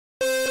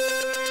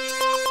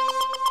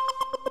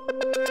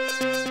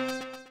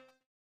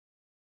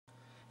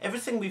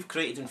Everything we've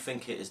created in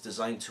Phinkit is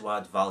designed to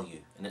add value,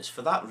 and it's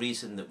for that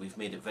reason that we've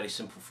made it very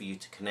simple for you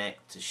to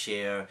connect, to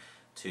share,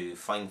 to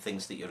find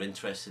things that you're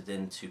interested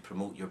in, to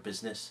promote your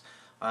business.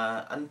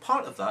 And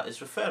part of that is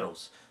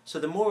referrals. So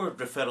the more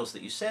referrals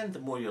that you send, the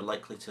more you're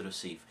likely to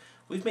receive.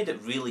 We've made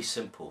it really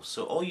simple.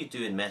 So all you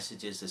do in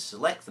messages is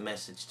select the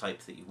message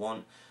type that you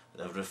want.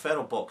 The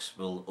referral box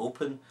will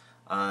open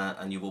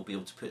and you will be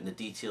able to put in the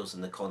details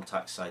and the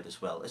contact side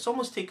as well. It's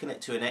almost taken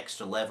it to an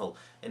extra level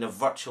in a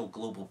virtual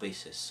global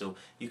basis. So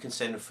you can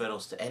send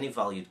referrals to any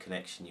valued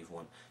connection you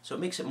want. So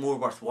it makes it more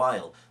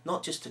worthwhile,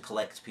 not just to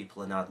collect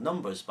people and add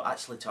numbers, but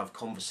actually to have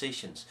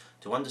conversations,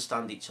 to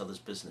understand each other's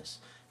business.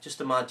 Just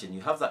imagine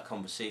you have that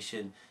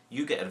conversation,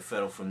 you get a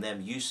referral from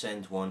them, you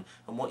send one,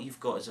 and what you've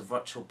got is a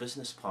virtual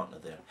business partner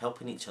there,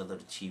 helping each other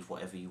achieve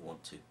whatever you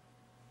want to.